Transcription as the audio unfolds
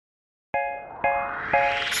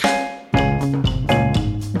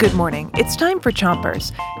Good morning. It's time for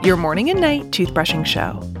Chompers, your morning and night toothbrushing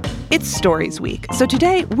show. It's Stories Week, so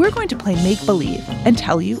today we're going to play make-believe and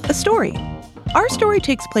tell you a story. Our story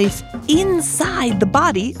takes place inside the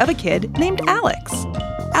body of a kid named Alex.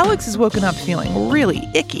 Alex is woken up feeling really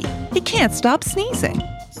icky. He can't stop sneezing.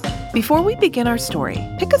 Before we begin our story,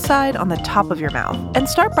 pick a side on the top of your mouth and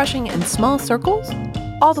start brushing in small circles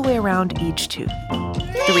all the way around each tooth.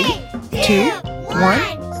 3, 2,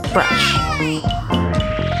 1, brush.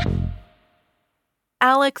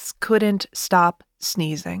 Alex couldn't stop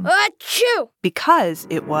sneezing. Achoo! Because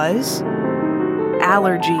it was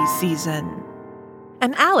allergy season.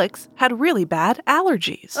 And Alex had really bad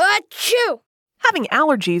allergies. Achoo! Having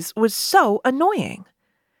allergies was so annoying.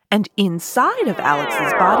 And inside of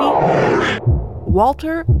Alex's body,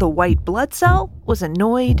 Walter, the white blood cell, was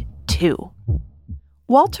annoyed too.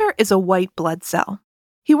 Walter is a white blood cell.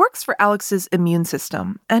 He works for Alex's immune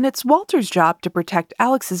system, and it's Walter's job to protect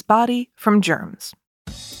Alex's body from germs.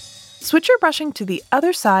 Switch your brushing to the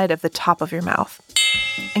other side of the top of your mouth,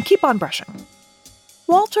 and keep on brushing.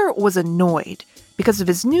 Walter was annoyed because of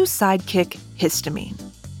his new sidekick, Histamine.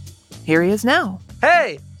 Here he is now.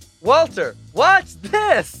 Hey, Walter, watch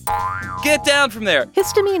this! Get down from there!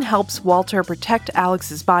 Histamine helps Walter protect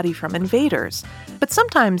Alex's body from invaders, but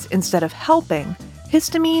sometimes instead of helping,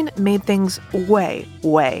 Histamine made things way,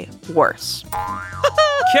 way worse.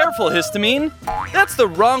 Careful, Histamine! That's the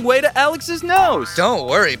wrong way to Alex's nose! Don't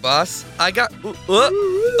worry, boss. I got...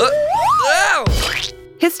 Ow!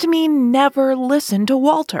 Histamine never listened to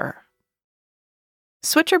Walter.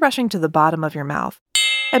 Switch your brushing to the bottom of your mouth,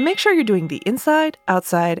 and make sure you're doing the inside,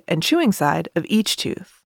 outside, and chewing side of each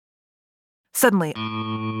tooth. Suddenly,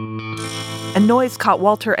 a noise caught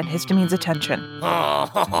Walter and Histamine's attention.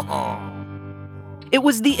 It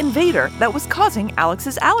was the invader that was causing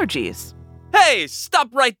Alex's allergies. Hey, stop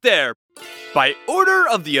right there! By order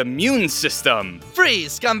of the immune system!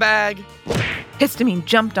 Freeze, scumbag! Histamine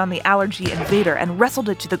jumped on the allergy invader and wrestled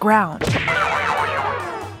it to the ground.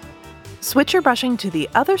 Switch your brushing to the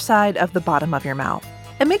other side of the bottom of your mouth,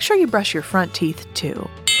 and make sure you brush your front teeth too.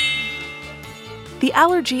 The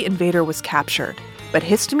allergy invader was captured, but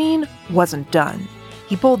Histamine wasn't done.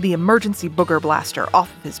 He pulled the emergency booger blaster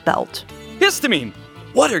off of his belt. Histamine,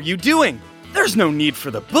 what are you doing? There's no need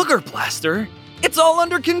for the booger blaster. It's all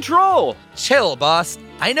under control. Chill, boss.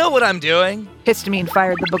 I know what I'm doing. Histamine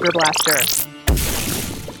fired the booger blaster.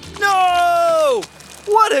 No!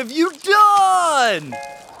 What have you done?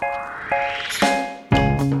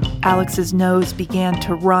 Alex's nose began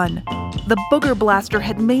to run. The booger blaster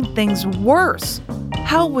had made things worse.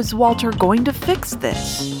 How was Walter going to fix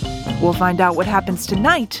this? We'll find out what happens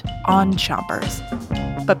tonight on Chompers.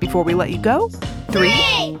 But before we let you go, 3,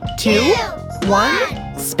 2,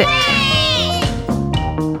 1, spit.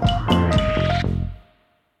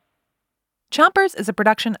 Chompers is a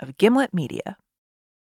production of Gimlet Media.